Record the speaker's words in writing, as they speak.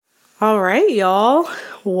All right, y'all.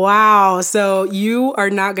 Wow. So you are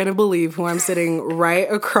not going to believe who I'm sitting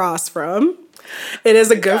right across from. It is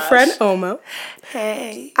a good friend, Omo.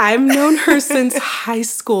 Hey. I've known her since high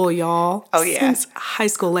school, y'all. Oh, yeah. Since high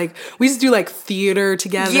school. Like, we used to do, like, theater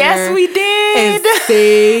together. Yes, we did. And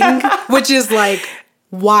sing, which is, like,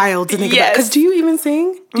 wild to think about. Because do you even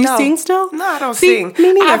sing? Do you sing still? No, I don't sing.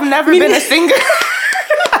 Me neither. I've never been a singer.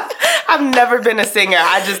 I've never been a singer.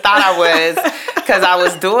 I just thought I was because I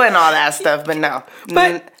was doing all that stuff, but no.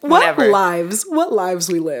 But what lives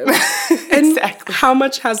we live. And Exactly. how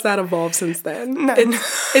much has that evolved since then? No.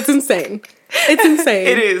 It's insane. It's insane.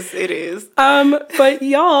 It is. But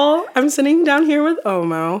y'all, I'm sitting down here with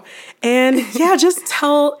Omo, and yeah, just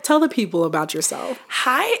tell the people about yourself.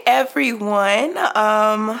 Hi, everyone.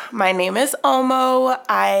 My name is Omo.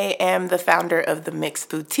 I am the founder of The Mix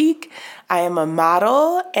Boutique. I am a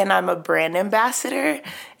model, and I'm a brand ambassador,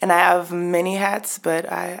 and I have many hats, but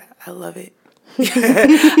I love it.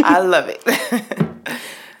 I love it.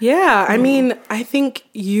 Yeah, I mean, I think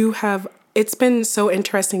it's been so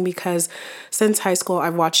interesting because since high school,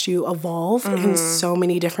 I've watched you evolve in so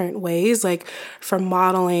many different ways, like from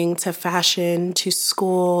modeling to fashion to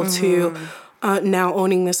school to now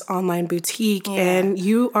owning this online boutique. Yeah. And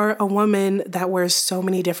you are a woman that wears so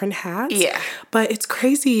many different hats. Yeah. But it's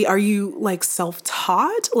crazy. Are you like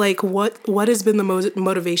self-taught? Like what has been the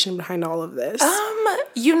motivation behind all of this?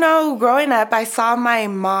 Growing up, I saw my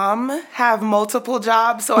mom have multiple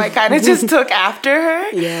jobs, so I kind of just took after her.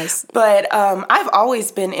 Yes. But I've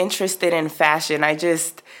always been interested in fashion.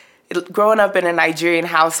 Growing up in a Nigerian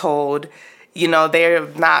household, they're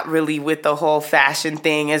not really with the whole fashion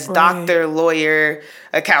thing as doctor, lawyer,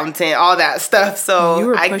 accountant, all that stuff. So you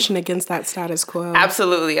were pushing against that status quo.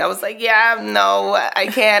 Absolutely. I was like, no, I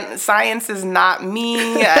can't. Science is not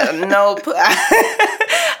me. Nope.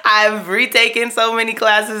 I've retaken so many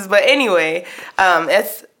classes. But anyway,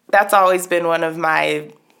 that's always been one of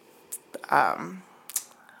my,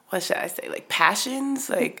 what should I say, like passions?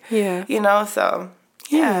 Like, so...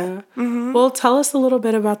 Yeah. Mm-hmm. Well, tell us a little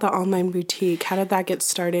bit about the online boutique. How did that get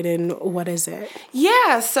started and what is it?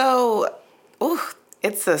 Yeah, so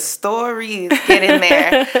it's a story. Get in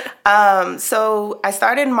there. So I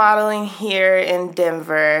started modeling here in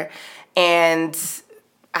Denver, and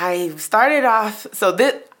I started off.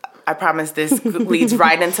 I promise this leads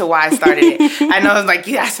right into why I started it. I know it's like,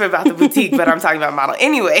 you asked me about the boutique, but I'm talking about model.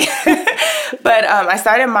 Anyway, but I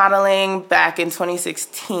started modeling back in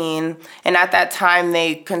 2016. And at that time,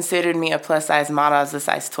 they considered me a plus-size model as a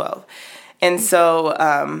size 12. And so,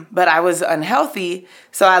 but I was unhealthy,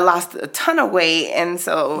 so I lost a ton of weight. And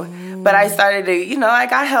so, but I started to, I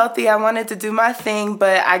got healthy. I wanted to do my thing,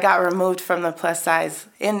 but I got removed from the plus size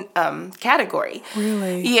category.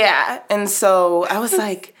 Really? Yeah. And so I was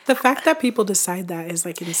like... The fact that people decide that is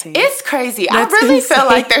like insane. It's crazy. I really feel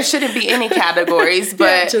like there shouldn't be any categories,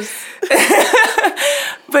 but...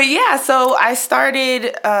 But yeah, so I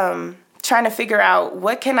started... trying to figure out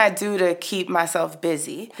what can I do to keep myself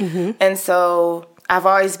busy. Mm-hmm. And so I've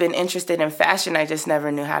always been interested in fashion. I just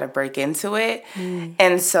never knew how to break into it.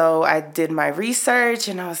 And so I did my research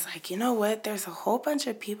and I was like, you know what? There's a whole bunch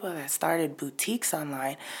of people that started boutiques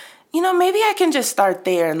online. Maybe I can just start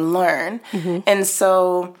there and learn. Mm-hmm. And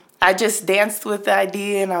so I just danced with the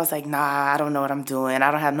idea and I was like, nah, I don't know what I'm doing.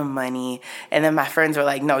 I don't have no money. And then my friends were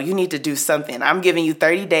like, no, you need to do something. I'm giving you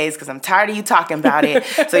 30 days because I'm tired of you talking about it.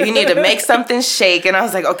 So you need to make something shake. And I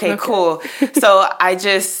was like, okay, cool. So I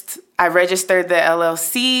registered the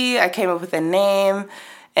LLC. I came up with a name.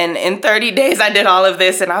 And in 30 days, I did all of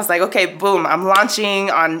this. And I was like, okay, boom, I'm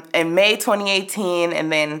launching in May 2018.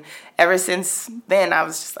 And then ever since then, I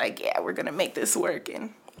was just like, yeah, we're going to make this work.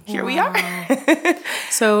 And here we are.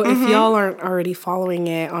 So if y'all aren't already following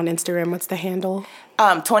it on Instagram, what's the handle?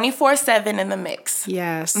 24/7 in the mix.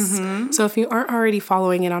 Yes. Mm-hmm. So if you aren't already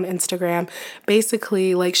following it on Instagram,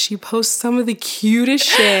 basically like she posts some of the cutest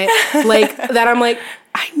shit like that. I'm like,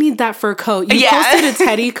 I need that fur coat. You posted a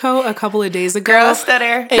Teddy coat a couple of days ago. Girl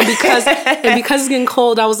stutter. And because it's getting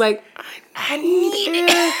cold, I was like, I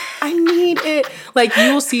need it. Like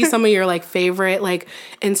you will see some of your like favorite like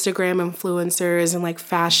Instagram influencers and like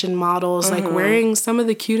fashion models like wearing some of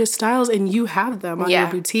the cutest styles, and you have them on your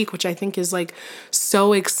boutique, which I think is like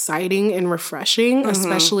so exciting and refreshing,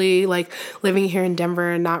 especially like living here in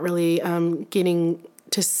Denver and not really getting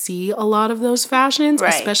to see a lot of those fashions,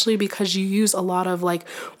 especially because you use a lot of like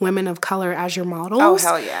women of color as your models. Oh,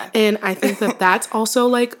 hell yeah. And I think that that's also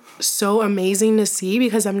like so amazing to see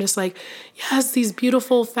because I'm just like, yes, these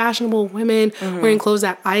beautiful, fashionable women wearing clothes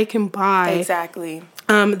that I can buy. Exactly.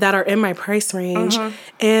 That are in my price range.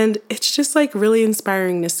 And it's just like really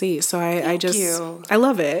inspiring to see. So I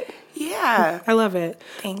love it. Yeah. I love it.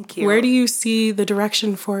 Thank you. Where do you see the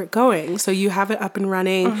direction for it going? So you have it up and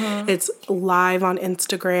running. It's live on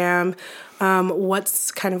Instagram.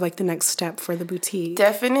 What's kind of like the next step for the boutique?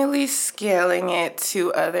 Definitely scaling it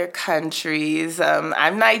to other countries.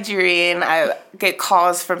 I'm Nigerian. I get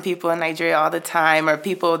calls from people in Nigeria all the time, or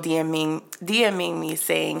people DMing me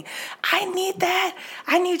saying, I need that.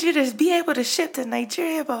 I need you to be able to ship to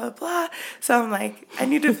Nigeria, blah, blah, blah. So I'm like, I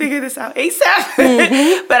need to figure this out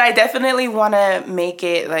ASAP. But I definitely want to make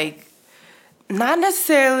it like, not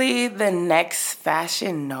necessarily the next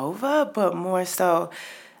Fashion Nova, but more so,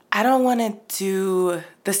 I don't want to do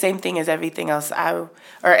the same thing as everything else or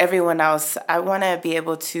everyone else. I want to be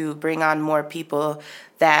able to bring on more people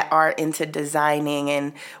that are into designing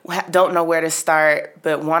and don't know where to start,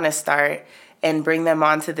 but want to start, and bring them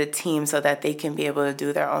onto the team so that they can be able to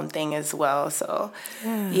do their own thing as well. So,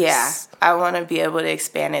 yeah, I want to be able to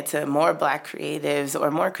expand it to more Black creatives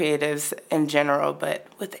or more creatives in general, but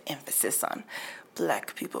with the emphasis on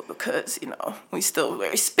Black people, because, you know, we still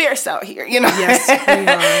very sparse out here, you know? Yes, we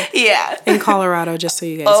are. Yeah. In Colorado, just so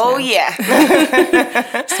you guys know. Oh,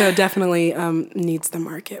 yeah. So definitely needs the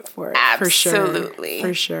market for it. Absolutely.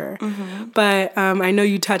 For sure. But I know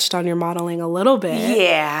you touched on your modeling a little bit.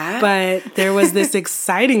 Yeah. But there was this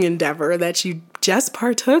exciting endeavor that you just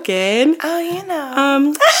partook in. Oh, you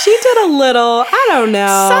know. She did a little, I don't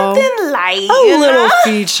know. Something light. A little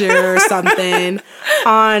feature or something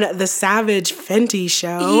on the Savage Fenty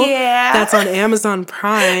show. Yeah. That's on Amazon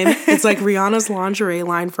Prime. It's like Rihanna's lingerie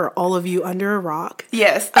line for all of you under a rock.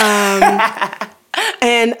 Yes.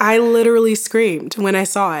 And I literally screamed when I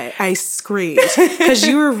saw it. I screamed. Because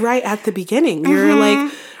you were right at the beginning. You're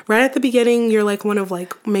like, right at the beginning, you're like one of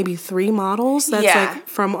like maybe 3 models that's like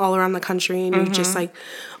from all around the country. And you're just like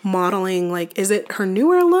modeling, like, is it her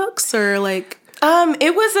newer looks or like...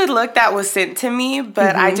 It was a look that was sent to me,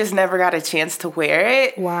 but I just never got a chance to wear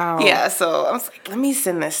it. Wow. Yeah, so I was like, let me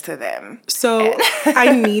send this to them. So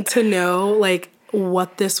I need to know, like,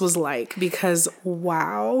 what this was like, because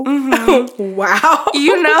wow. Wow.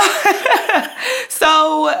 You know?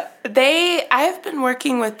 So I've been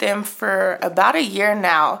working with them for about a year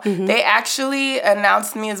now. They actually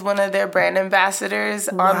announced me as one of their brand ambassadors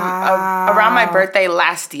around my birthday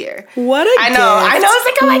last year. What a gift. I know. It's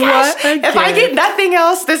like, oh my gosh, if I gift. get nothing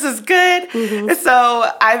else, this is good.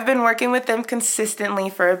 So I've been working with them consistently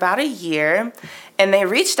for about a year. And they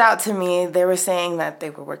reached out to me. They were saying that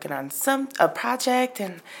they were working on a project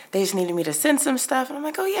and they just needed me to send some stuff. And I'm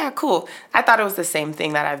like, oh, yeah, cool. I thought it was the same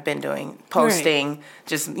thing that I've been doing, posting,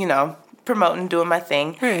 just, you know, promoting, doing my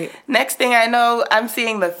thing. Right. Next thing I know, I'm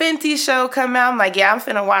seeing the Fenty show come out. I'm like, yeah, I'm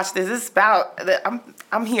finna watch this. This is about,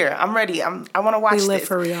 I'm here. I'm ready. I want to watch this. We live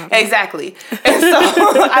for Rihanna. Exactly. And so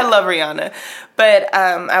I love Rihanna. But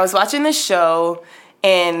I was watching the show.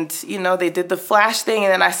 And, you know, they did the flash thing,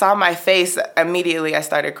 and then I saw my face. Immediately, I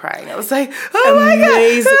started crying. I was like, oh,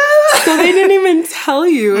 amazing. my God. So they didn't even tell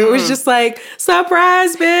you. It was just like,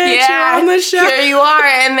 surprise, bitch, Yeah, you're on the show. Here you are.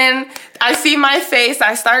 And then I see my face.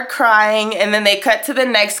 I start crying. And then they cut to the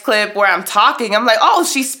next clip where I'm talking. I'm like, oh,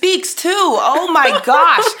 she speaks too. Oh, my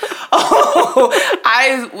gosh. Oh,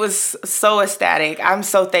 I was so ecstatic. I'm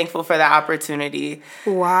so thankful for the opportunity.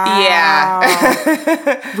 Wow.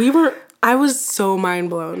 Yeah. I was so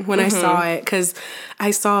mind blown when I saw it, because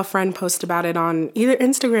I saw a friend post about it on either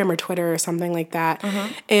Instagram or Twitter or something like that.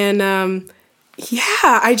 And my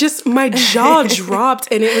jaw dropped,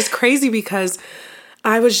 and it was crazy because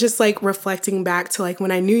I was just like reflecting back to like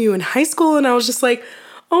when I knew you in high school, and I was just like,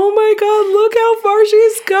 oh my God, look how far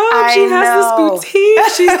she's come. She has this boutique.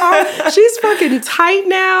 She's fucking tight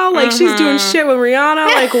now. Like she's doing shit with Rihanna.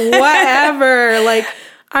 Like whatever. Like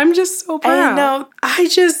I'm just so proud. I know. I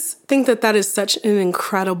just think that is such an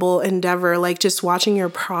incredible endeavor. Like just watching your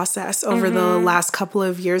process over the last couple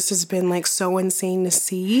of years has been like so insane to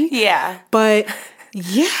see. Yeah. But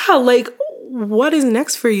yeah, like what is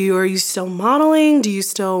next for you? Are you still modeling? Do you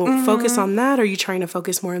still focus on that? Are you trying to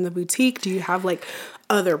focus more on the boutique? Do you have like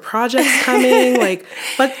other projects coming? Like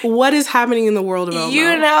what is happening in the world of Elmo?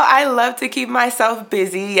 You know, I love to keep myself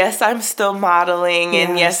busy. Yes, I'm still modeling,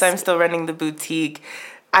 and yes, I'm still running the boutique.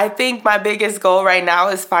 I think my biggest goal right now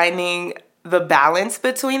is finding the balance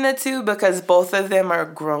between the two, because both of them are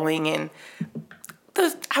growing in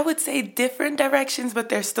I would say different directions, but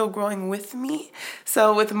they're still growing with me.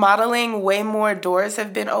 So with modeling, way more doors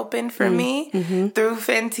have been opened for me through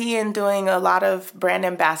Fenty and doing a lot of brand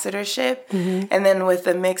ambassadorship. And then with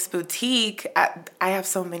the Mixed Boutique, I have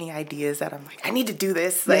so many ideas that I'm like, I need to do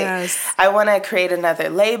this. Like, I want to create another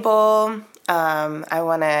label. I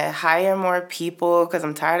want to hire more people because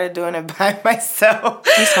I'm tired of doing it by myself.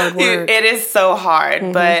 It's hard work. It is so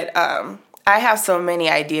hard, but I have so many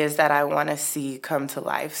ideas that I want to see come to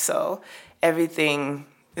life. So everything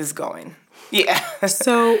is going. Yeah.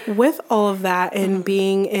 So with all of that and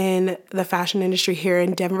being in the fashion industry here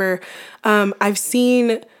in Denver, I've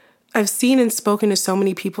seen and spoken to so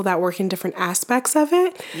many people that work in different aspects of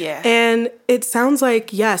it. Yeah. And it sounds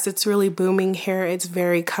like, yes, it's really booming here. It's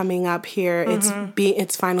very coming up here.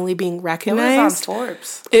 It's finally being recognized. It was on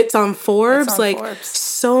Forbes. It's on Forbes. It's on like Forbes.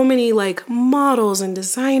 So many like models and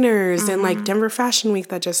designers and like Denver Fashion Week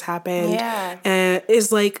that just happened. Yeah.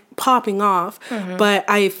 Is like popping off. But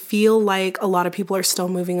I feel like a lot of people are still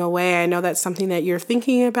moving away. I know that's something that you're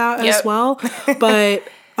thinking about as well. But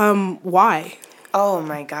why? Oh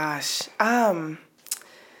my gosh.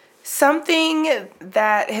 Something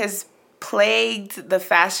that has plagued the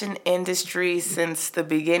fashion industry since the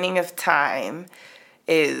beginning of time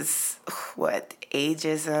is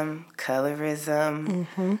ageism,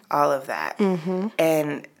 colorism, all of that.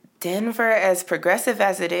 And Denver, as progressive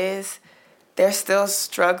as it is, they're still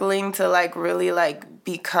struggling to like really like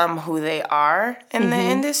become who they are in the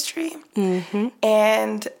industry.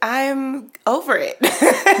 And I'm over it,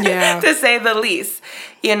 to say the least.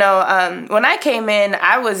 You know, when I came in,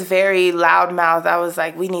 I was very loudmouth. I was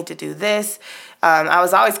like, we need to do this. I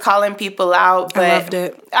was always calling people out. But I loved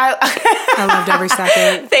it. I loved every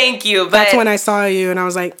second. Thank you. But that's when I saw you and I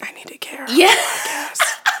was like, I need to care. Yeah.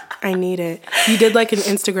 I need it. You did like an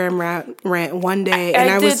Instagram rant one day,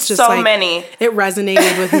 and I was just so like, many. It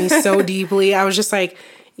resonated with me so deeply. I was just like,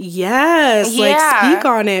 yes, like speak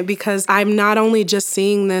on it, because I'm not only just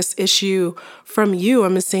seeing this issue from you,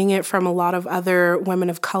 I'm seeing it from a lot of other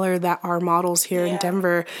women of color that are models here in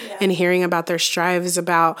Denver, and hearing about their strives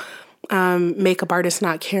about makeup artists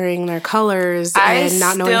not carrying their colors and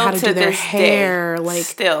not knowing how to do their hair.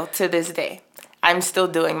 Still to this day, I'm still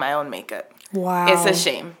doing my own makeup. Wow, it's a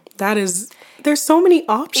shame. There's so many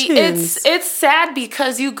options. It's sad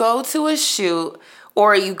because you go to a shoot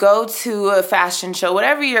or you go to a fashion show,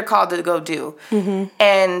 whatever you're called to go do,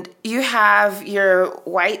 and you have your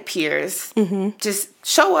white peers just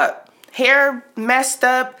show up, hair messed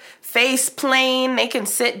up, face plain. They can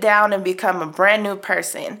sit down and become a brand new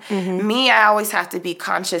person. Me, I always have to be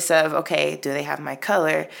conscious of, okay, do they have my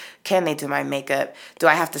color? Can they do my makeup? Do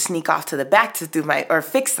I have to sneak off to the back to do or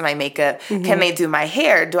fix my makeup? Can they do my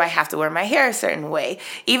hair? Do I have to wear my hair a certain way?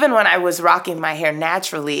 Even when I was rocking my hair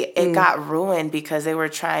naturally, it got ruined because they were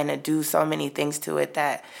trying to do so many things to it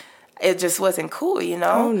that it just wasn't cool, you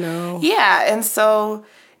know? Oh, no. Yeah, and so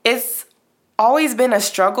it's always been a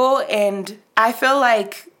struggle, and I feel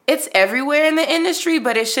like it's everywhere in the industry,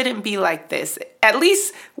 but it shouldn't be like this. At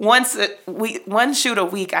least one shoot a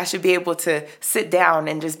week, I should be able to sit down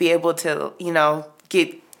and just be able to,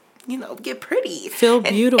 get pretty. Feel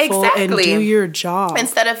beautiful and do your job.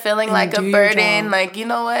 Instead of feeling like a burden, like, you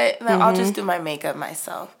know what, I'll just do my makeup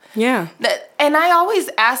myself. Yeah. And I always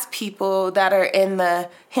ask people that are in the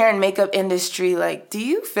hair and makeup industry, like, do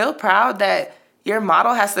you feel proud that your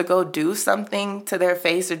model has to go do something to their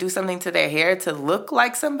face or do something to their hair to look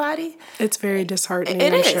like somebody? It's very disheartening,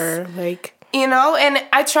 I'm sure. And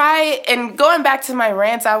I try, and going back to my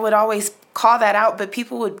rants, I would always call that out, but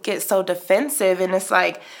people would get so defensive, and it's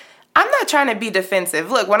like, I'm not trying to be defensive.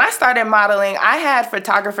 Look, when I started modeling, I had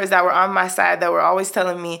photographers that were on my side that were always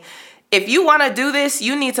telling me, if you want to do this,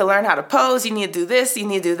 you need to learn how to pose. You need to do this. You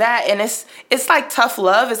need to do that. And it's like tough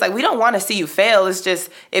love. It's like, we don't want to see you fail. It's just,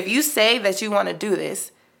 if you say that you want to do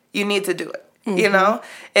this, you need to do it, you know?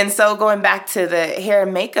 And so going back to the hair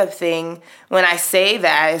and makeup thing, when I say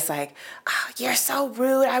that, it's like, oh, you're so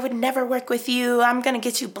rude. I would never work with you. I'm going to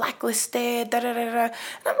get you blacklisted. Da, da, da, da. And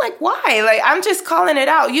I'm like, why? Like, I'm just calling it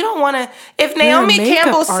out. You don't want to, if Naomi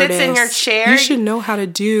Campbell sits in your chair, you should know how to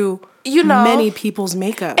do many people's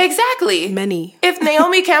makeup. Exactly. Many. If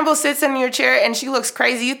Naomi Campbell sits in your chair and she looks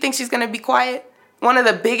crazy, you think she's going to be quiet? One of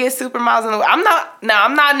the biggest supermodels in the world.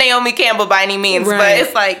 I'm not Naomi Campbell by any means, but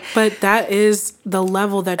it's like. But that is the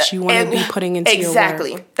level that you want to be putting into your work.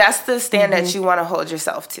 Exactly. That's the stand that you want to hold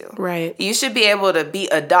yourself to. Right. You should be able to beat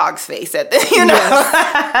a dog's face at the, you know.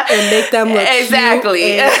 Yes. And make them look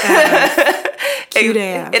exactly. Cute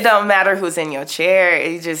AF. It don't matter who's in your chair.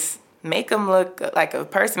 You just make them look like a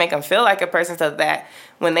person, make them feel like a person, so that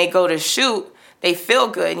when they go to shoot, they feel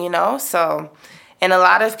good, you know? So, and a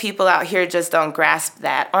lot of people out here just don't grasp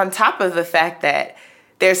that. On top of the fact that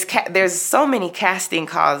there's so many casting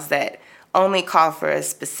calls that only call for a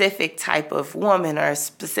specific type of woman or a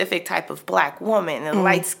specific type of black woman, the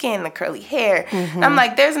light skin, the curly hair. I'm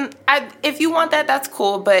like, if you want that, that's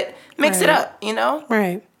cool, but mix it up, you know?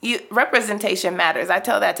 Right. representation matters. I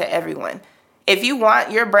tell that to everyone. If you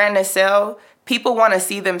want your brand to sell, people want to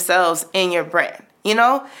see themselves in your brand, you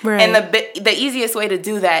know? Right. And the easiest way to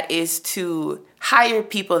do that is to hire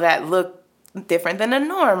people that look different than the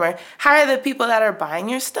norm, or hire the people that are buying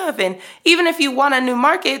your stuff. And even if you want a new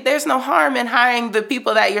market, there's no harm in hiring the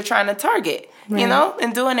people that you're trying to target, you know,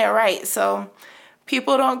 and doing it right. So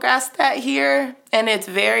people don't grasp that here. And it's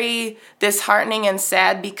very disheartening and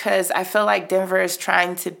sad because I feel like Denver is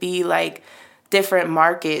trying to be like different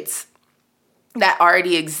markets that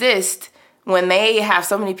already exist when they have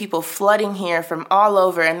so many people flooding here from all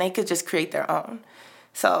over, and they could just create their own.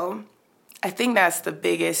 So I think that's the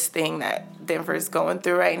biggest thing that Denver is going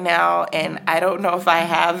through right now, and I don't know if I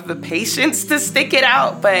have the patience to stick it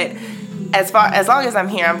out, but as long as I'm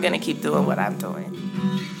here, I'm going to keep doing what I'm doing.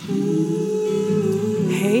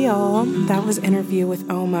 Hey y'all, that was interview with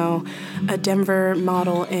Omo, a Denver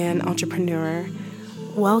model and entrepreneur.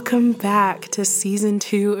 Welcome back to season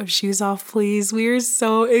 2 of Shoes Off Please. We are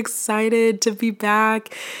so excited to be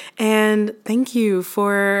back, and thank you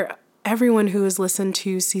for everyone who has listened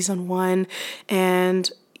to season 1.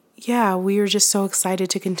 And yeah, we are just so excited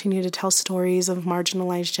to continue to tell stories of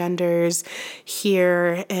marginalized genders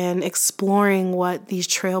here and exploring what these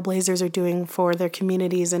trailblazers are doing for their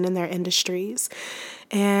communities and in their industries.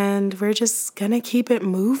 And we're just gonna keep it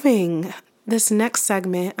moving. This next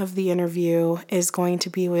segment of the interview is going to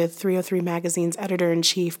be with 303 Magazine's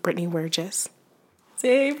editor-in-chief, Brittany Burgess.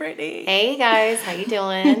 Hey, Brittany. Hey, guys. How you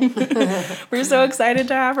doing? We're so excited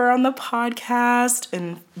to have her on the podcast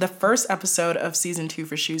in the first episode of season 2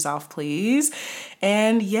 for Shoes Off Please.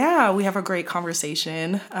 And yeah, we have a great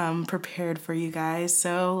conversation prepared for you guys.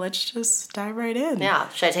 So let's just dive right in. Yeah.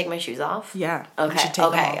 Should I take my shoes off? Yeah. Okay.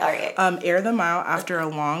 Okay. All right. Air them out after a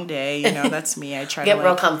long day. You know, that's me. I try to get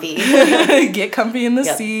real comfy. Get comfy in the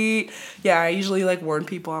seat. Yeah, I usually warn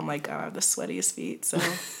people. I'm like, oh, I have the sweatiest feet. So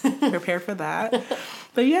prepare for that.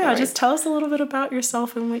 But yeah, right. Just tell us a little bit about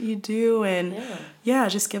yourself and what you do. And yeah,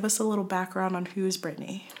 just give us a little background on who is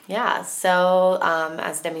Brittany. Yeah. So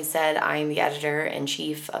as Demi said, I'm the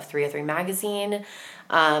editor-in-chief of 303 Magazine.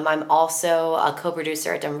 I'm also a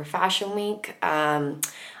co-producer at Denver Fashion Week.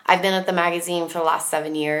 I've been at the magazine for the last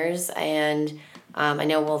 7 years, and I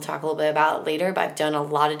know we'll talk a little bit about it later, but I've done a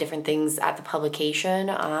lot of different things at the publication.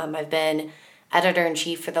 I've been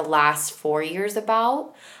editor-in-chief for the last 4 years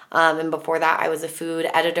about. And before that, I was a food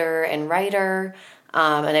editor and writer,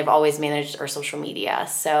 and I've always managed our social media.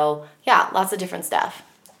 So, yeah, lots of different stuff.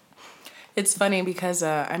 It's funny because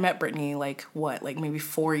I met Brittany, maybe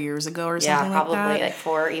 4 years ago or something like that? Yeah, probably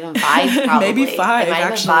 4, even 5, probably. Maybe 5, it might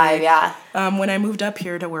actually. 5, yeah. When I moved up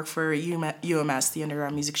here to work for UMS, the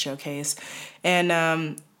Underground Music Showcase,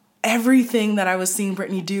 and everything that I was seeing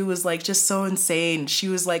Brittany do was just so insane. She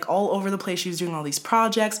was all over the place. She was doing all these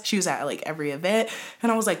projects. She was at every event.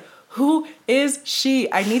 And I was like, who is she?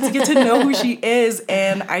 I need to get to know who she is.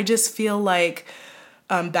 And I just feel like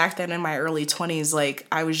back then in my early 20s,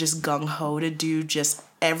 I was just gung-ho to do just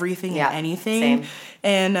everything and anything. Same.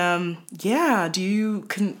 And do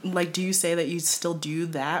you say that you still do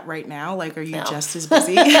that right now? Are you just as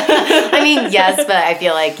busy? I mean, yes, but I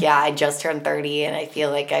feel I just turned 30, and I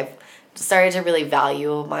feel like I've started to really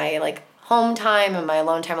value my home time and my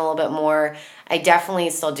alone time a little bit more. I definitely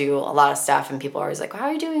still do a lot of stuff, and people are always like, how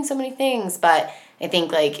are you doing so many things? But I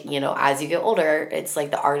think as you get older, it's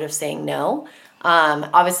the art of saying no.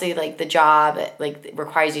 Obviously the job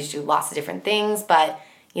requires you to do lots of different things, but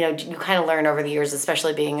you kind of learn over the years,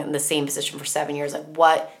 especially being in the same position for 7 years,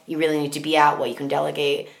 what you really need to be at, what you can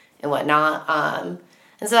delegate and whatnot.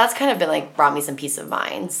 And so that's kind of been brought me some peace of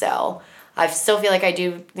mind. So I still feel I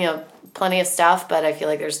do, plenty of stuff, but I feel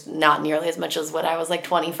there's not nearly as much as when I was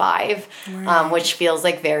 25, right. Which feels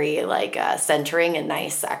very centering and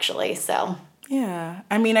nice actually. So. Yeah.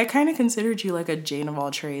 I mean, I kind of considered you a Jane of all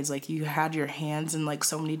trades. You had your hands in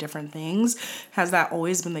so many different things. Has that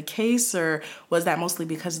always been the case, or was that mostly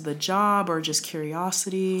because of the job or just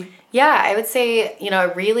curiosity? Yeah, I would say,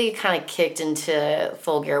 it really kind of kicked into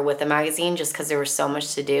full gear with the magazine just because there was so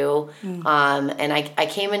much to do. And I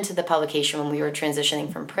came into the publication when we were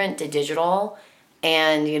transitioning from print to digital,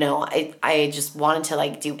 and, I just wanted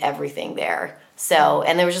to do everything there. So,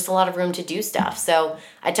 and there was just a lot of room to do stuff. So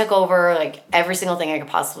I took over every single thing I could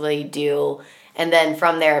possibly do. And then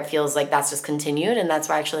from there, it feels that's just continued. And that's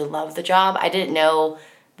why I actually love the job. I didn't know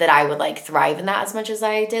that I would thrive in that as much as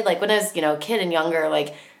I did. When I was, a kid and younger,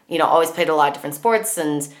 always played a lot of different sports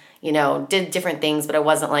and, did different things. But I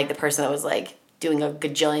wasn't the person that was doing a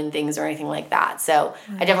gajillion things or anything like that. So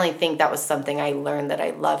I definitely think that was something I learned that I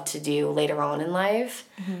loved to do later on in life.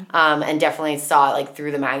 And definitely saw it like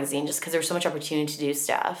through the magazine just because there was so much opportunity to do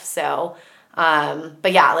stuff. So,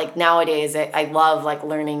 but yeah, like nowadays I love like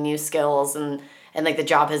learning new skills and like the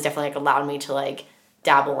job has definitely like allowed me to like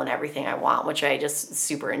dabble in everything I want, which I just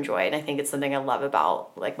super enjoy. And I think it's something I love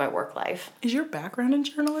about like my work life. Is your background in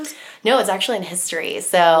journalism? No, it's actually in history.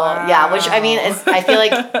 So yeah, which I mean, I feel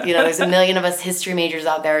like, you know, there's a million of us history majors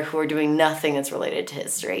out there who are doing nothing that's related to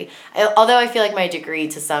history. Although I feel like my degree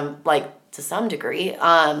to some degree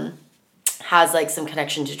has like some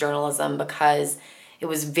connection to journalism because it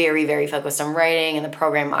was very, very focused on writing, and the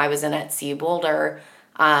program I was in at CU Boulder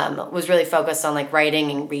was really focused on like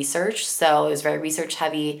writing and research. So it was very research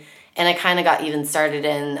heavy. And I kind of got even started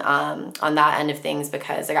in on that end of things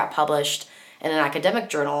because I got published in an academic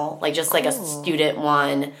journal, like just like a student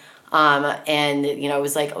one. And, you know,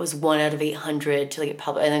 it was 1 out of 800 to like get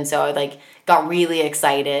published. And then so I like got really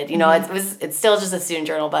excited. You know, it's still just a student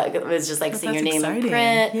journal, but it was just like seeing your name in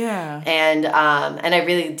print. Yeah. And I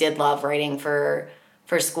really did love writing for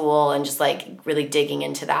school and just like really digging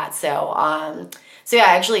into that. So yeah,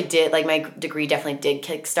 I actually did, like, my degree definitely did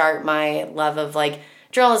kickstart my love of, like,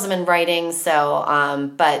 journalism and writing. So,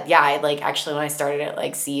 but yeah, I, like, actually when I started at,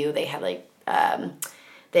 like, CU, they had, like,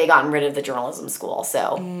 they had gotten rid of the journalism school.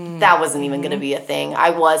 So that wasn't even going to be a thing.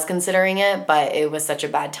 I was considering it, but it was such a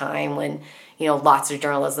bad time when, you know, lots of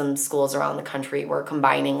journalism schools around the country were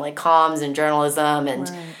combining, like, comms and journalism, and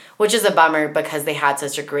which is a bummer because they had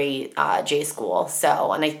such a great J school.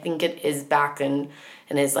 So, and I think it is back and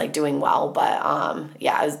is like doing well, but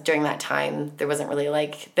yeah, it was during that time there wasn't really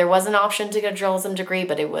like, there was an option to get a journalism degree,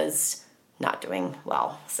 but it was not doing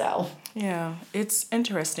well. So yeah, it's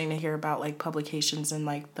interesting to hear about like publications and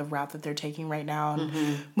like the route that they're taking right now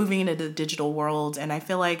and moving into the digital world. And I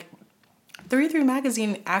feel like 33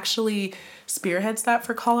 Magazine actually spearheads that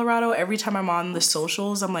for Colorado. Every time I'm on the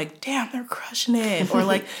socials, I'm like, damn, they're crushing it. Or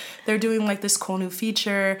like they're doing like this cool new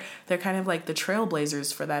feature. They're kind of like the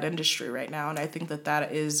trailblazers for that industry right now. And I think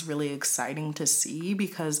that is really exciting to see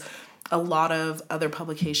because a lot of other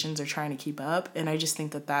publications are trying to keep up. And I just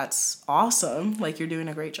think that that's awesome. Like, you're doing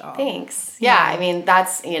a great job. Thanks. Yeah, I mean,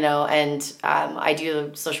 that's, you know, and I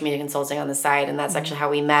do social media consulting on the side, and that's actually how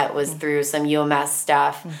we met, was through some UMS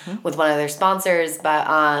stuff with one of their sponsors. But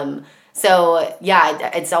so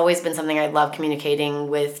yeah, it's always been something I love communicating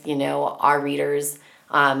with, you know, our readers.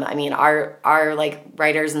 I mean, our like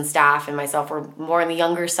writers and staff and myself were more on the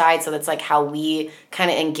younger side, so that's like how we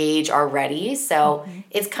kind of engage already. So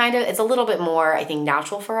it's a little bit more, I think,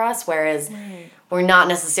 natural for us, whereas we're not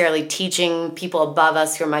necessarily teaching people above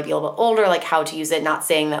us who might be a little bit older, like how to use it. Not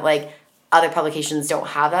saying that like other publications don't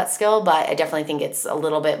have that skill, but I definitely think it's a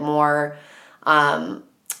little bit more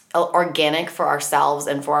organic for ourselves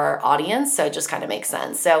and for our audience, so it just kind of makes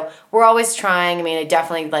sense. So we're always trying. I mean, I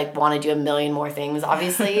definitely like want to do a million more things,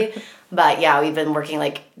 obviously. But yeah, we've been working,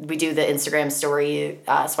 like, we do the Instagram story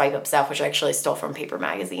swipe up stuff, which I actually stole from Paper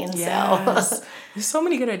Magazine. Yes. So there's so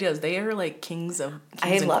many good ideas. They are like kings and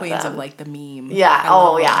queens of like the meme. Yeah.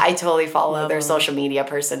 I totally follow their social media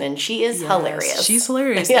person, and she is hilarious. She's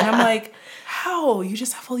hilarious. Yeah. And I'm like, how? You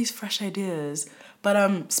just have all these fresh ideas.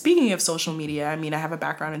 But speaking of social media, I mean, I have a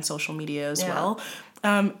background in social media as well.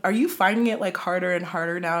 Are you finding it like harder and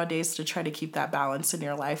harder nowadays to try to keep that balance in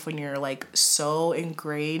your life when you're like so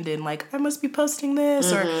ingrained in like, I must be posting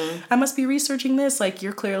this or I must be researching this? Like,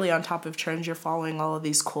 you're clearly on top of trends. You're following all of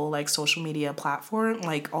these cool like social media platform,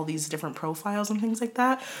 like all these different profiles and things like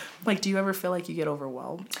that. Like, do you ever feel like you get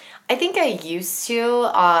overwhelmed? I think I used to.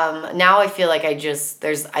 Now I feel like I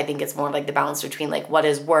think it's more like the balance between like what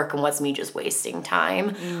is work and what's me just wasting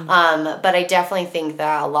time. But I definitely think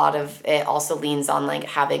that a lot of it also leans on like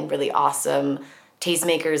having really awesome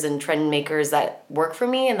tastemakers and trend makers that work for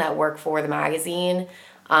me and that work for the magazine.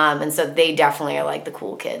 And so they definitely are like the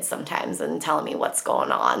cool kids sometimes and telling me what's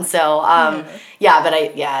going on. So, I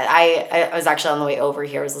was actually on the way over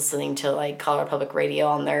here, I was listening to like Colorado Public Radio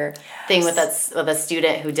on their thing with a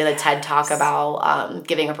student who did a TED talk about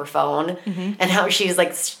giving up her phone and how she's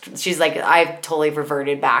like, I've totally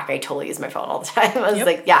reverted back. I totally use my phone all the time. I was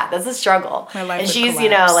like, yeah, that's a struggle. My life and she's, collapse. You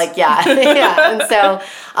know, like, yeah. And so,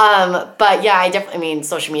 but yeah, I mean,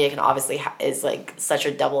 social media can obviously is like such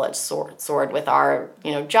a double-edged sword with our,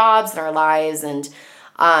 you know, jobs and our lives, and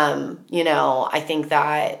you know, I think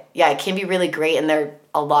that it can be really great, and there are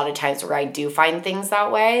a lot of times where I do find things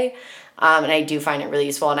that way, And I do find it really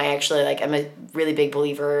useful. And I actually I'm a really big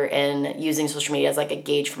believer in using social media as a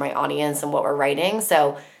gauge for my audience and what we're writing.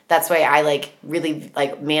 So that's why I really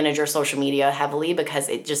manage our social media heavily, because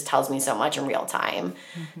it just tells me so much in real time.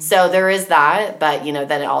 So there is that, but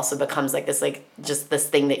then it also becomes this just this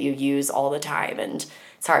thing that you use all the time, and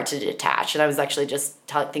it's hard to detach. And I was actually just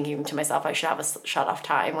thinking to myself, I should have a shut off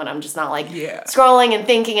time when I'm just not scrolling and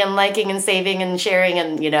thinking and liking and saving and sharing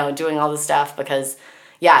and doing all this stuff, because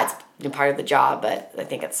it's part of the job, but I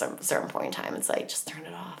think at some certain point in time, it's just turn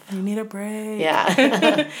it off. You need a break.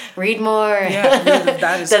 Yeah. Read more. Yeah,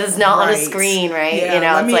 that is not on a screen, right?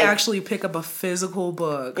 Yeah, let me actually pick up a physical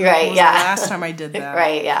book. Right, When was the last time I did that?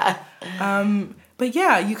 Right, yeah. But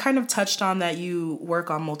yeah, you kind of touched on that you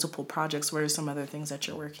work on multiple projects. What are some other things that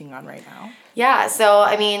you're working on right now? Yeah, so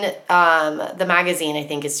I mean, the magazine, I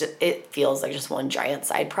think it feels like just one giant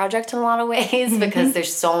side project in a lot of ways, because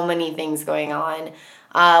there's so many things going on.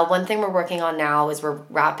 One thing we're working on now is we're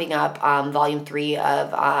wrapping up volume 3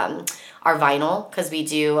 of our vinyl, because we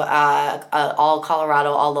do all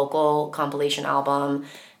Colorado, all local compilation album.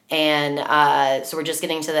 And so we're just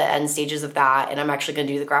getting to the end stages of that, and I'm actually going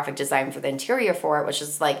to do the graphic design for the interior for it, which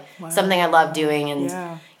is something I love doing,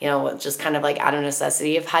 and just kind of out of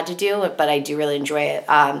necessity I've had to do it, but I do really enjoy it.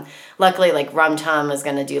 Luckily, Rum Tum is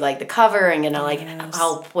going to do the cover and gonna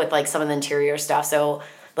help with some of the interior stuff. So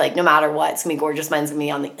no matter what, it's gonna be gorgeous. Mine's gonna be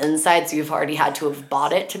on the inside, so you've already had to have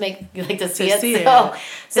bought it to make to see it.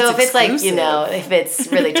 So if it's if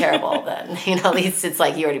it's really terrible, then at least it's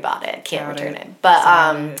you already bought it, can't return it. But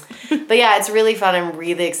but yeah, it's really fun. I'm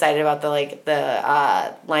really excited about the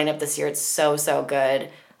lineup this year. It's so good.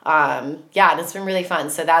 And it's been really fun.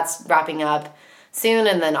 So that's wrapping up soon,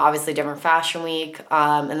 and then obviously Denver Fashion Week,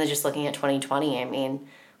 and then just looking at 2020. I mean,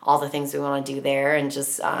 all the things we want to do there, and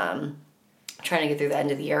just trying to get through the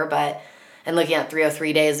end of the year, and looking at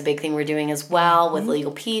 303 Day is a big thing we're doing as well, with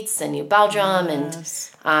Legal Pete's and New Belgium,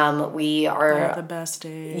 and we are the best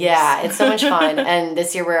days. Yeah, it's so much fun. And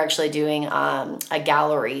this year we're actually doing a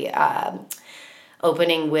gallery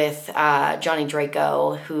opening with Johnny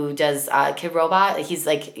Draco, who does Kid Robot.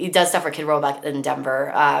 He does stuff for Kid Robot in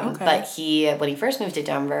Denver, but when he first moved to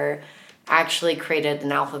Denver, actually created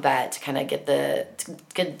an alphabet to kind of get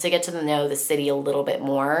to know the city a little bit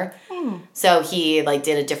more. So he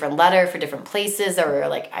did a different letter for different places that were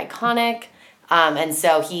iconic. And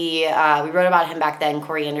so we wrote about him back then.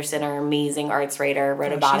 Corey Anderson, our amazing arts writer,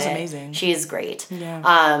 wrote about it. She's amazing. She is great.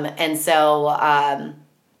 Yeah. And so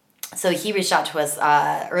he reached out to us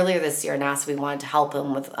earlier this year and asked if we wanted to help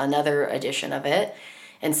him with another edition of it.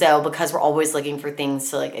 And so, because we're always looking for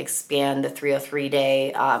things to expand the 303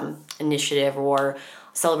 Day initiative or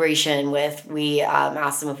celebration with, we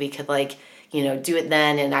asked them if we could do it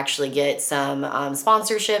then and actually get some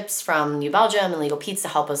sponsorships from New Belgium and Legal Pete's to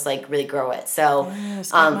help us really grow it. So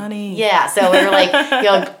get money. Yeah, so we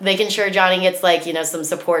were making sure Johnny gets some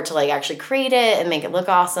support to actually create it and make it look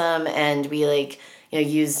awesome, and we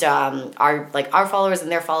used our followers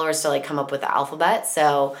and their followers to come up with the alphabet.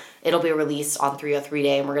 So it'll be released on 303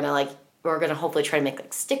 Day, and we're gonna hopefully try to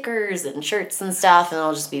make stickers and shirts and stuff, and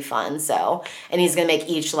it'll just be fun. So, and he's gonna make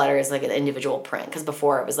each letter as an individual print, because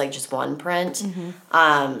before it was just one print.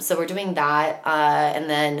 So we're doing that, and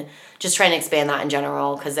then just trying to expand that in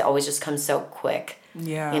general, because it always just comes so quick.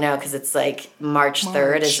 Yeah. Because it's March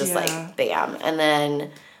 3rd is just bam, and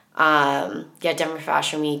then. Denver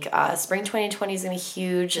Fashion Week, spring 2020 is gonna be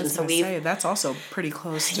huge, and so that's also pretty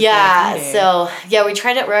close to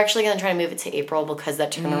we're actually gonna try to move it to April, because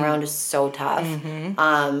that turnaround is so tough.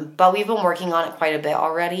 But we've been working on it quite a bit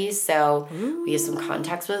already, so we have some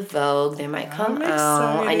contacts with Vogue. They might come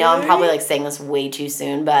out. I know I'm probably saying this way too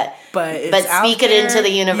soon, but speak it into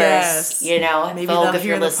the universe. Yes. Maybe Vogue, if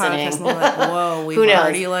you're listening. Whoa, who knows?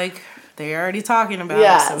 Already they're already talking about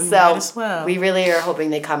it, so we might as well. We really are hoping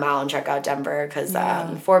they come out and check out Denver, because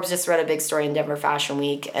Forbes just read a big story in Denver Fashion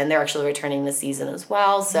Week, and they're actually returning this season as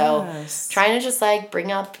well. So trying to just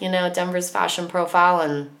bring up Denver's fashion profile,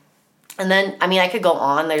 and then I could go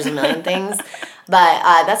on. There's a million things,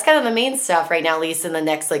 but that's kind of the main stuff right now, at least in the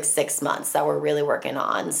next 6 months that we're really working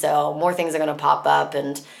on. So more things are gonna pop up,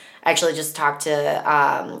 and I actually just talked to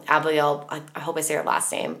Abigail, I hope I say her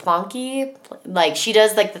last name, Plonky. She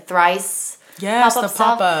does the thrice pop-up the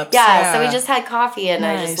pop-ups. Yeah, so we just had coffee, and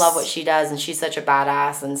I just love what she does, and she's such a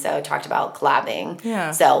badass, and so talked about collabing.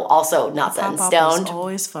 Yeah. So also not set in stone.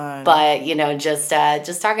 Always fun. But, just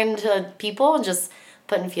talking to people and just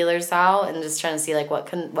putting feelers out and just trying to see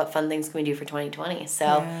what fun things can we do for 2020.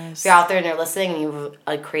 So if you're out there and you're listening and you have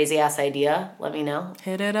a crazy ass idea, let me know.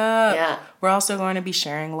 Hit it up. Yeah. We're also going to be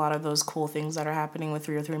sharing a lot of those cool things that are happening with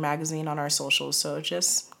 303 Magazine on our socials. So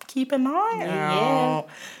just keep an eye Yeah. out.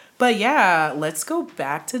 But yeah, let's go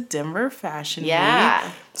back to Denver Fashion Yeah.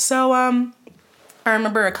 Week. So I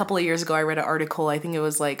remember a couple of years ago I read an article, I think it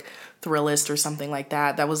was like Thrillist or something like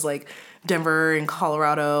that. That was like Denver and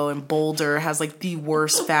Colorado and Boulder has like the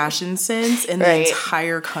worst fashion sense in the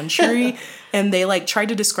entire country. And they like tried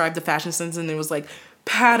to describe the fashion sense and it was like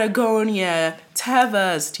Patagonia,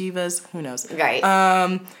 Tevas, who knows? Right.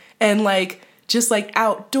 And like just like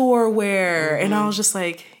outdoor wear. And I was just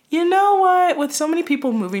like, you know what? With so many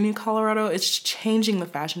people moving to Colorado, it's changing the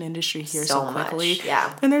fashion industry here so quickly. Much,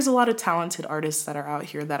 yeah. And there's a lot of talented artists that are out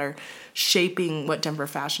here that are shaping what Denver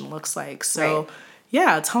fashion looks like. So,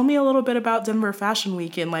 yeah, tell me a little bit about Denver Fashion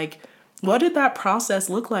Week and like, what did that process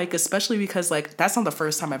look like? Especially because like that's not the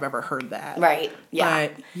first time I've ever heard that. Right. Yeah.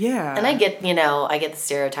 But, yeah. And I get the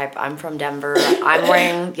stereotype. I'm from Denver. I'm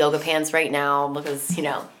wearing yoga pants right now because,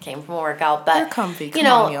 came from a workout. But they're comfy. Come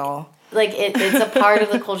on, y'all. Like it's a part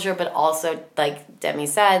of the culture, but also like Demi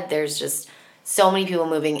said, there's just so many people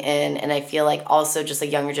moving in, and I feel like also just a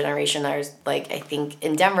younger generation. There's like I think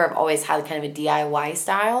in Denver, I've always had kind of a DIY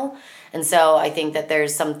style, and so I think that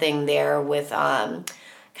there's something there with kind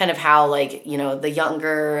of how like the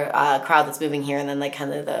younger crowd that's moving here, and then like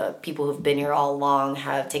kind of the people who've been here all along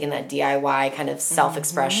have taken that DIY kind of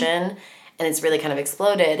self-expression, and it's really kind of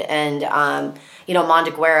exploded. And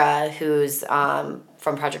Monteguera, who's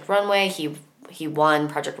from Project Runway. He won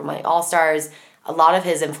Project Runway All-Stars. A lot of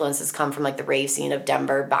his influences come from like the rave scene of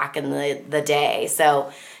Denver back in the day.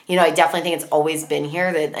 So, I definitely think it's always been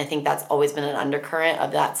here. That I think that's always been an undercurrent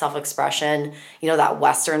of that self-expression, that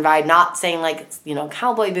Western vibe. Not saying like,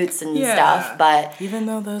 cowboy boots and stuff, but... Even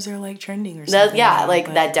though those are like trending or something.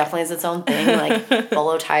 That definitely is its own thing. Like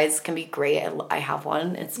bolo ties can be great. I have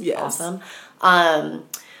one. It's awesome.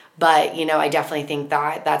 But, I definitely think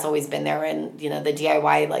that that's always been there. And, the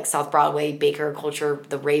DIY, like South Broadway, Baker culture,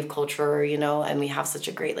 the rave culture, and we have such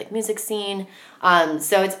a great, like, music scene.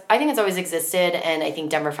 So I think it's always existed. And I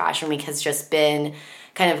think Denver Fashion Week has just been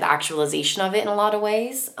kind of the actualization of it in a lot of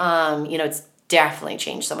ways. It's definitely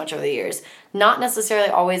changed so much over the years. Not necessarily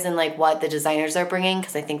always in, like, what the designers are bringing,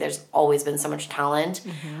 because I think there's always been so much talent.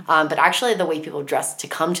 But actually the way people dress to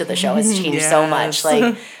come to the show has changed so much.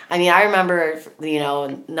 Like, I remember,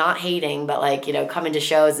 not hating, but, like, coming to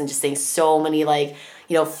shows and just seeing so many, like,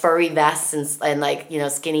 furry vests and like,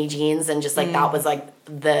 skinny jeans. And just, like, that was, like,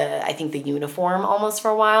 I think the uniform almost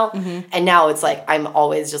for a while. And now it's, like, I'm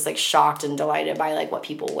always just, like, shocked and delighted by, like, what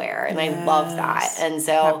people wear. And I love that. And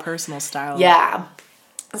so... that personal style. Yeah.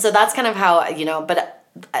 So that's kind of how, but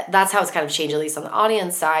that's how it's kind of changed, at least on the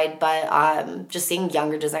audience side. But just seeing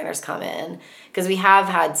younger designers come in, because we have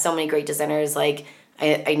had so many great designers. Like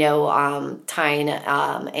I know Tyne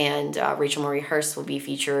and Rachel Marie Hurst will be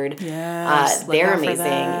featured. Yes, they're amazing.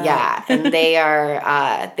 Yeah, and they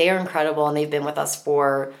are incredible, and they've been with us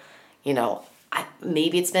for,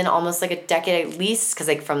 maybe it's been almost like a decade at least, because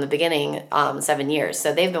like from the beginning, 7 years.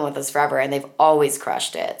 So they've been with us forever, and they've always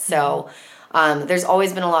crushed it. So. There's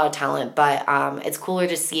always been a lot of talent, but it's cooler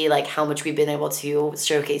to see like how much we've been able to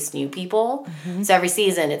showcase new people. So every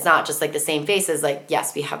season, it's not just like the same faces. Like,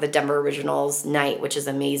 yes, we have the Denver Originals night, which is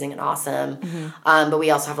amazing and awesome. But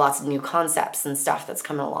we also have lots of new concepts and stuff that's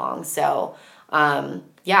coming along. So,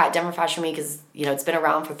 Denver Fashion Week is, it's been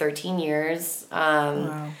around for 13 years.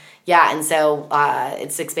 Wow. Yeah, and so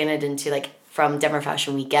it's expanded into like from Denver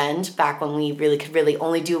Fashion Weekend, back when we could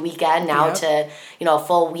only do a weekend, now to, a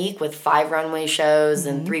full week with 5 runway shows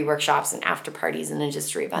and 3 workshops and after parties and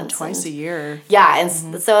industry events. Twice a year. Yeah, and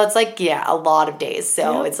so it's like, a lot of days.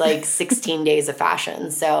 So it's like 16 days of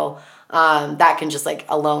fashion. So that can just like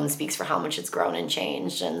alone speaks for how much it's grown and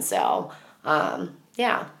changed. And so,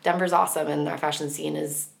 Denver's awesome, and our fashion scene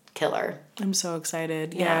is killer. I'm so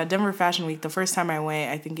excited. Yeah, Denver Fashion Week, the first time I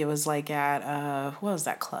went, I think it was like at, what was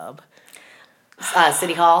that club?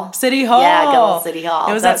 City Hall. City Hall. Yeah, good old City Hall.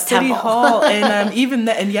 It was at City Hall. And even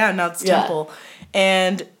now it's Temple.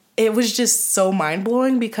 And it was just so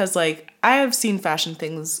mind-blowing because, like, I have seen fashion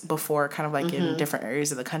things before, kind of like in different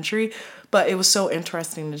areas of the country. But it was so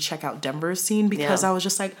interesting to check out Denver's scene because I was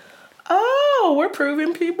just like, oh, we're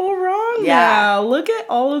proving people wrong now. Look at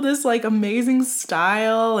all of this, like, amazing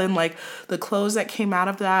style and, like, the clothes that came out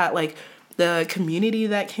of that, like, the community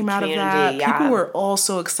that came out of that. People were all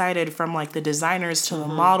so excited, from like the designers to the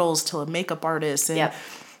models to the makeup artists, and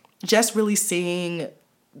just really seeing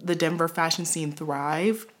the Denver fashion scene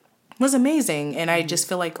thrive was amazing. And I just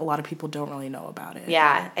feel like a lot of people don't really know about it.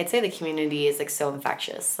 Yeah, I'd say the community is like so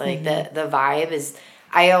infectious. Like the vibe is,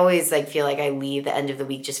 I always like feel like I leave the end of the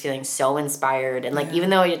week just feeling so inspired. And like even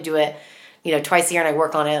though I do it twice a year, and I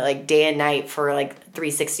work on it like day and night for like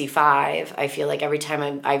 365. I feel like every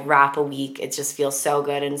time I wrap a week, it just feels so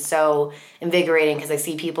good and so invigorating, because I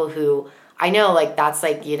see people who I know, like, that's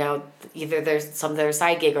like, either there's some their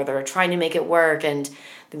side gig or they're trying to make it work, and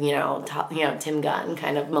Tim Gunn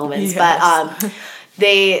kind of moments. Yes. But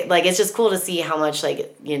they, like, it's just cool to see how much,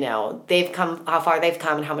 like, they've come, how far they've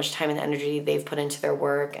come, and how much time and energy they've put into their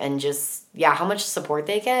work, and just, how much support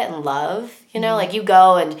they get and love, like, you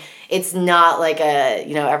go and it's not like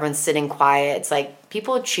everyone's sitting quiet. It's like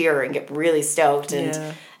people cheer and get really stoked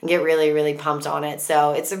and get really, really pumped on it.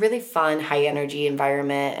 So it's a really fun, high energy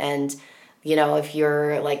environment. And if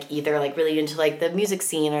you're like either like really into like the music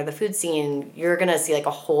scene or the food scene, you're gonna see like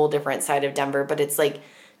a whole different side of Denver. But it's like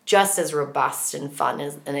just as robust and fun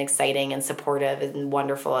and exciting and supportive and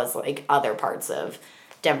wonderful as like other parts of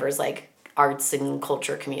Denver's like arts and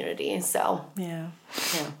culture community. So yeah.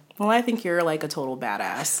 Well, I think you're like a total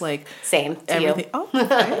badass. Like, same to everything. You. Oh,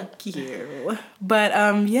 thank you. But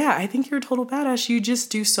I think you're a total badass. You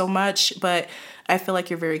just do so much, but I feel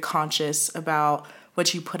like you're very conscious about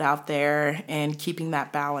what you put out there and keeping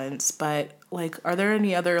that balance. But like, are there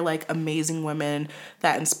any other like amazing women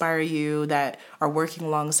that inspire you, that are working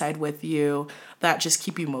alongside with you, that just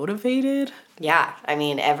keep you motivated? Yeah, I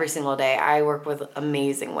mean, every single day I work with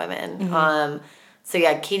amazing women. Mm-hmm. So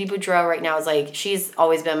yeah, Katie Boudreau right now is like, she's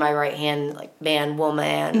always been my right hand, like,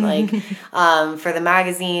 woman, like, for the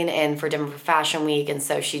magazine and for Denver Fashion Week. And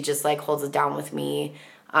so she just like holds it down with me.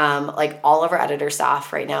 Like, all of our editor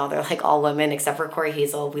staff right now, they're like all women except for Corey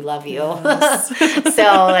Hazel. We love you. Yes. So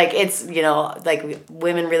like, it's, like,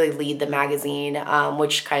 women really lead the magazine,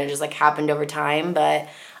 which kind of just like happened over time. But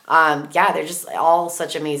they're just all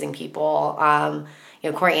such amazing people.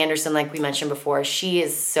 Corey Anderson, like we mentioned before, she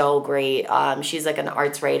is so great. She's like an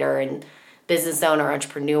arts writer and business owner,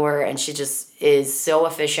 entrepreneur, and she just is so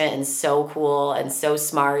efficient and so cool and so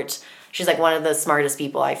smart. She's like one of the smartest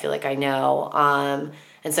people I feel like I know.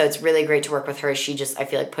 And so it's really great to work with her. She just, I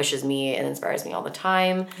feel like, pushes me and inspires me all the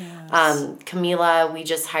time. Yes. Camila, we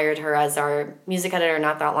just hired her as our music editor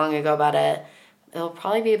not that long ago, it'll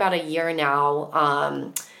probably be about a year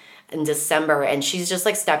now, in December. And she's just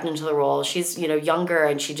like stepped into the role. She's, younger,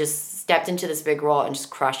 and she just stepped into this big role and just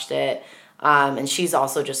crushed it. And she's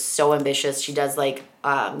also just so ambitious. She does like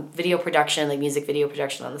video production, like music video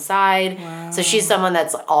production on the side. Wow. So she's someone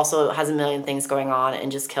that's also has a million things going on and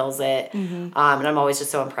just kills it. Mm-hmm. And I'm always just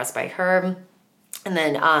so impressed by her. And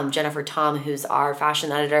then Jennifer Tom, who's our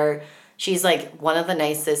fashion editor, she's like one of the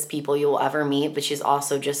nicest people you will ever meet, but she's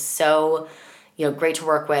also just so, great to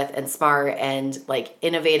work with and smart and like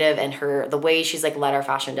innovative, and the way she's like led our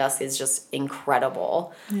fashion desk is just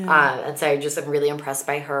incredible. Yeah. And so I'm really impressed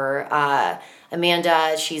by her.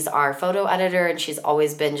 Amanda, she's our photo editor, and she's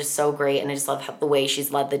always been just so great, and I just love the way she's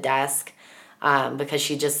led the desk. Because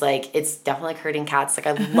she just like, it's definitely like herding cats. Like,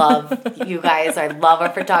 I love you guys. I love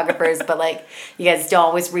our photographers, but like, you guys don't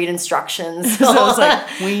always read instructions. So it's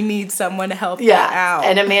like, we need someone to help that out.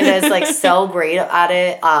 And Amanda is like so great at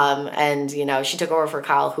it. And she took over for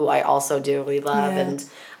Kyle, who I also do really love. Yeah.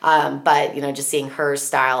 And but just seeing her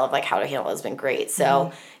style of like how to handle it has been great.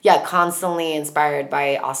 So constantly inspired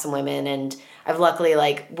by awesome women, and I've luckily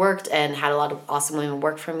like worked and had a lot of awesome women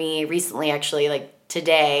work for me recently. Actually, like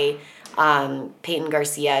today. Peyton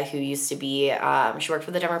Garcia, who used to be, she worked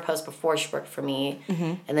for the Denver Post before she worked for me.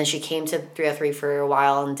 Mm-hmm. And then she came to 303 for a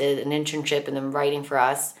while and did an internship and then writing for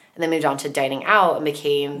us, and then moved on to Dining Out and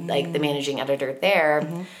became like the managing editor there.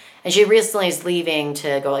 Mm-hmm. And she recently is leaving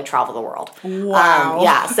to go like travel the world.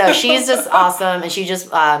 Wow. So she's just awesome. And she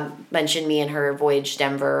just mentioned me in her Voyage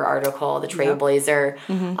Denver article, The Trailblazer.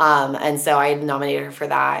 Mm-hmm. And so I nominated her for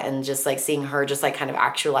that, and just like seeing her just like kind of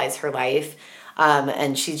actualize her life.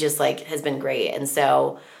 And she just like has been great. And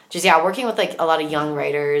so just, working with like a lot of young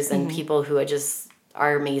writers and people who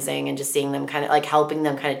are amazing, and just seeing them kind of like helping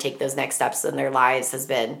them kind of take those next steps in their lives has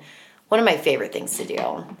been one of my favorite things to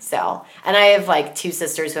do. So, and I have like 2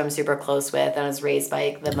 sisters who I'm super close with, and I was raised by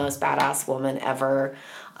like, the most badass woman ever.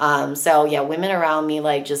 Women around me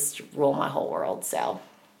like just rule my whole world. So.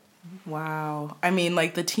 Wow. I mean,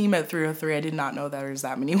 like, the team at 303, I did not know there was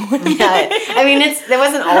that many women. Yeah. I mean, it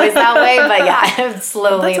wasn't always that way, but I've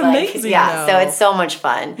slowly, that's amazing, so it's so much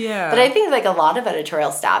fun. Yeah. But I think, like, a lot of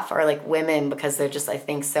editorial staff are, like, women because they're just, I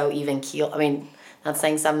think, so even keel. I mean, not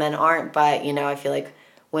saying some men aren't, but, I feel like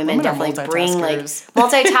women definitely bring, like,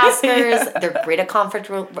 multitaskers. They're great at conflict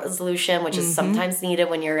resolution, which is sometimes needed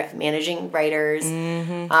when you're managing writers.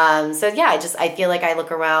 Mm-hmm. I feel like I look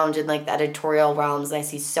around in, like, the editorial realms, and I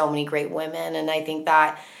see so many great women, and I think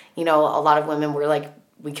that, a lot of women, we're, like,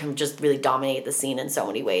 we can just really dominate the scene in so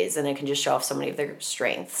many ways, and it can just show off so many of their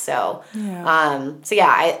strengths. So,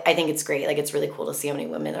 I think it's great. Like, it's really cool to see how many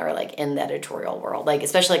women are, like, in the editorial world, like,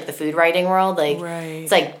 especially, like, the food writing world. Like,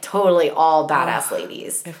 it's, like, totally all badass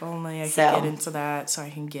ladies. If only I could get into that so I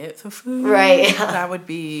can get the food. Right. That would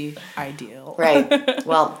be ideal. Right.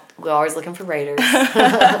 Well, we're always looking for writers.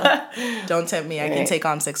 Don't tempt me. I can take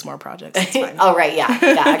on 6 more projects. It's fine. Oh, right. Yeah.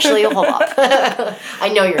 Actually, hold up. I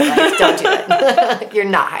know your life. Don't do it. You're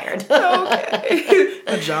not hired. Okay.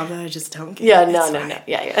 A job that I just don't get. Yeah. No.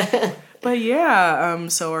 Yeah. But yeah,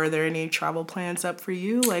 so are there any travel plans up for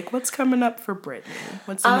you? Like, what's coming up for Brittany?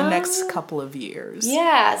 What's in the next couple of years?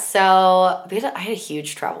 Yeah, so I had a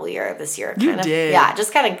huge travel year this year. You did? Yeah, it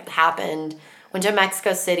just kind of happened. Went to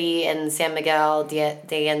Mexico City and San Miguel de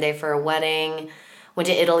Allende for a wedding. Went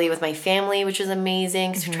to Italy with my family, which was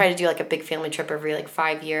amazing. Because we try to do, like, a big family trip every, like,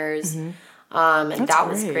 5 years. And that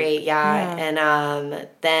was great, yeah. And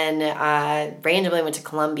then randomly went to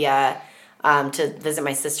Colombia to visit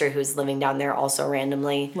my sister who's living down there also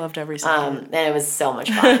randomly. Loved every second. And it was so much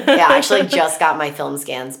fun. Yeah, I actually just got my film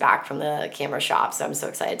scans back from the camera shop, so I'm so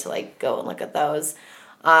excited to, like, go and look at those.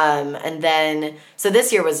 And then, so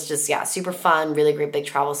this year was just, super fun, really great big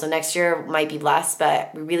travel. So next year might be less,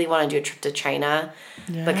 but we really want to do a trip to China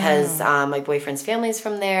because my boyfriend's family's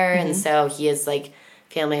from there. And so he is, like,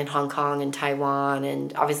 family in Hong Kong and Taiwan,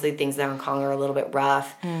 and obviously things in Hong Kong are a little bit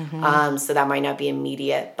rough. So that might not be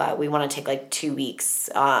immediate, but we want to take, like, 2 weeks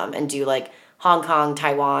and do, like, Hong Kong,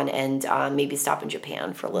 Taiwan, and maybe stop in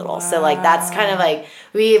Japan for a little. Wow. So, like, that's kind of, like,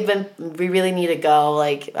 we really need to go.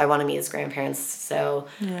 Like, I want to meet his grandparents. So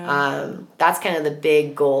that's kind of the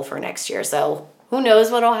big goal for next year. So who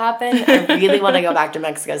knows what'll happen? I really want to go back to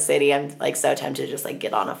Mexico City. I'm, like, so tempted to just, like,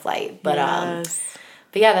 get on a flight. But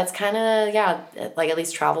But yeah, that's kind of, like, at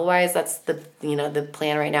least travel-wise, that's the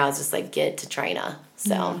plan right now is just, like, get to China.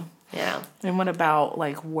 So, yeah. And what about,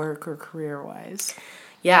 like, work or career-wise?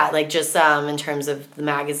 Yeah, like, just in terms of the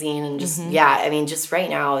magazine and just, I mean, just right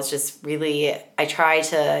now, it's just really, I try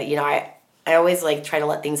to, I always, like, try to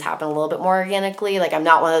let things happen a little bit more organically. Like, I'm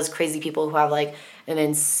not one of those crazy people who have, like, an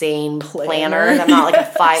insane planner. I'm not, like,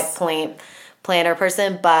 a 5-point planner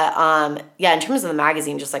person, but in terms of the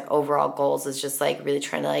magazine, just, like, overall goals is just, like, really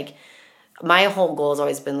trying to, like, my whole goal has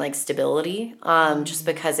always been, like, stability, just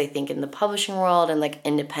because I think in the publishing world and, like,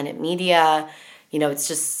 independent media, it's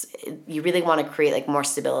just, you really want to create, like, more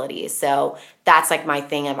stability. So that's, like, my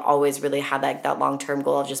thing. I've always really had, like, that long-term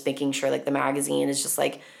goal of just making sure, like, the magazine is just,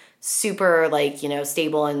 like, super, like,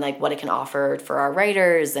 stable and, like, what it can offer for our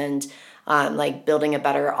writers and like, building a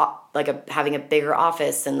better, like, having a bigger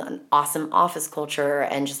office and an awesome office culture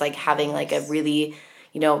and just, like, having, like, a really,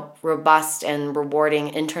 robust and rewarding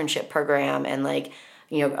internship program and, like,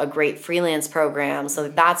 a great freelance program. So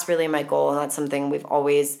that's really my goal, and that's something we've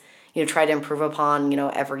always, tried to improve upon,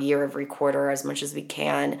 every year, every quarter as much as we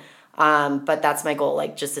can. But that's my goal,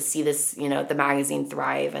 like, just to see this, the magazine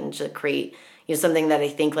thrive and to create, something that I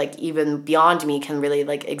think, like, even beyond me can really,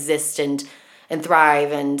 like, exist and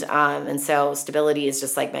thrive, and so stability is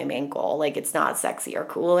just, like, my main goal. Like, it's not sexy or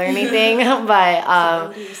cool or anything,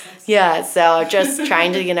 but so just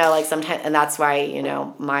trying to, like, sometimes, and that's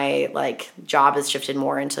why, my, like, job has shifted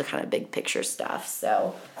more into kind of big picture stuff.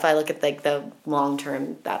 So if I look at, like, the long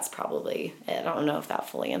term, that's probably it. I don't know if that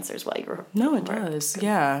fully answers what you were. No, it does.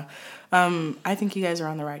 Yeah. I think you guys are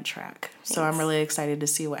on the right track. Thanks. So I'm really excited to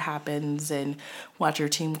see what happens and watch your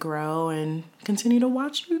team grow and continue to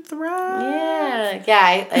watch you thrive.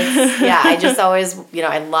 I just always,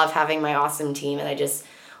 I love having my awesome team, and I just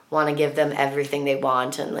want to give them everything they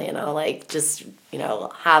want, and, like, just,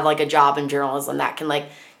 have, like, a job in journalism that can, like,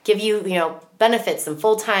 give you, benefits and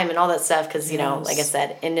full-time and all that stuff, because, like I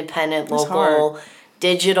said, independent, local,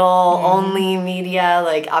 digital only media,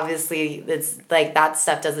 like, obviously it's, like, that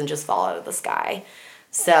stuff doesn't just fall out of the sky.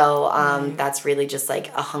 So that's really just,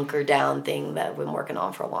 like, a hunker down thing that I've been working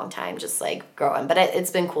on for a long time, just, like, growing. But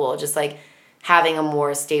it's been cool, just, like, having a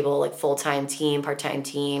more stable, like, full-time team, part-time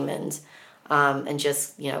team, and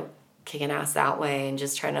just, kicking ass that way, and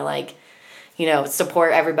just trying to, like,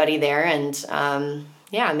 support everybody there, and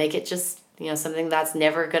make it just, something that's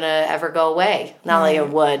never gonna ever go away. Not like it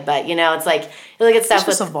would, but, it's like, you look at stuff it's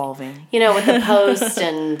just with evolving. With the Post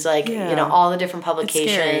and, like, all the different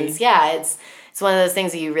publications. It's one of those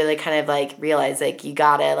things that you really kind of, like, realize, like, you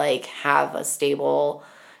gotta, like, have a stable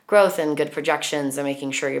growth and good projections and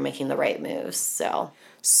making sure you're making the right moves. So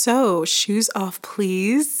So, Shoes Off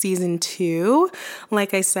Please Season 2.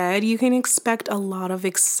 Like I said, you can expect a lot of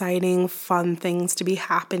exciting, fun things to be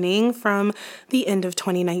happening from the end of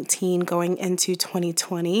 2019 going into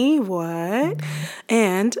 2020. What?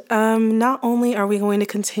 And not only are we going to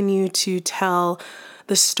continue to tell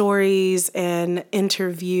the stories and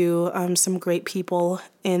interview some great people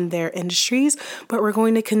in their industries, but we're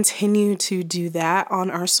going to continue to do that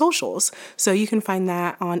on our socials. So you can find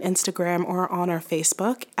that on Instagram or on our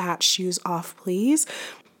Facebook at Shoes Off Please.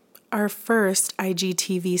 Our first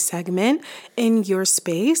IGTV segment, In Your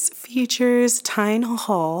Space, features Tyne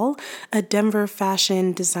Hall, a Denver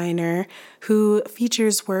fashion designer who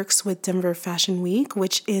features works with Denver Fashion Week,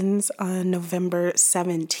 which ends on November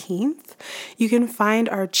 17th. You can find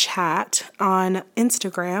our chat on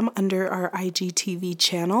Instagram under our IGTV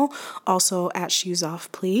channel, also at Shoes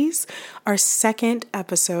Off Please. Our second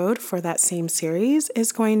episode for that same series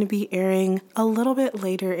is going to be airing a little bit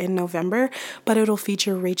later in November, but it'll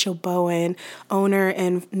feature Rachel Bowen, owner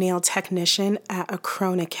and nail technician at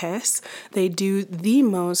Acronicus. They do the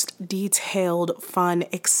most detailed, fun,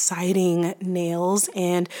 exciting nails,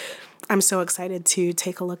 and I'm so excited to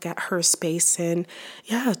take a look at her space and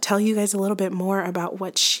tell you guys a little bit more about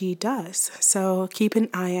what she does. So keep an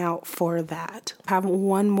eye out for that. I have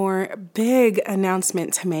one more big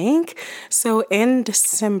announcement to make. So in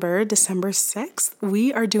December 6th,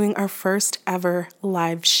 we are doing our first ever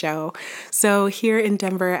live show. So here in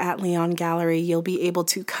Denver at Leon Gallery, you'll be able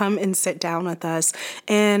to come and sit down with us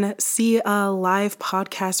and see a live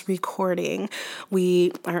podcast recording.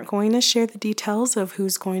 We aren't going to share the details of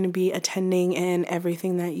who's going to be attending and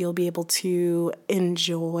everything that you'll be able to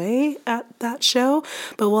enjoy at that show,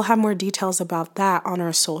 but we'll have more details about that on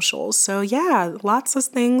our socials. So lots of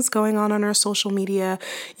things going on our social media.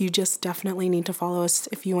 You just definitely need to follow us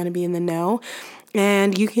if you want to be in the know.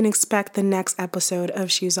 And you can expect the next episode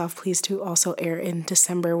of Shoes Off Please to also air in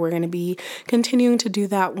December. We're going to be continuing to do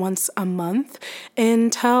that once a month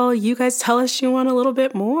until you guys tell us you want a little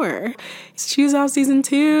bit more. It's Shoes Off Season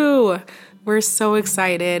 2. We're so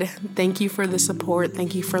excited. Thank you for the support.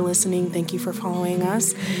 Thank you for listening. Thank you for following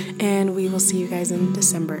us. And we will see you guys in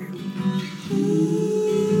December.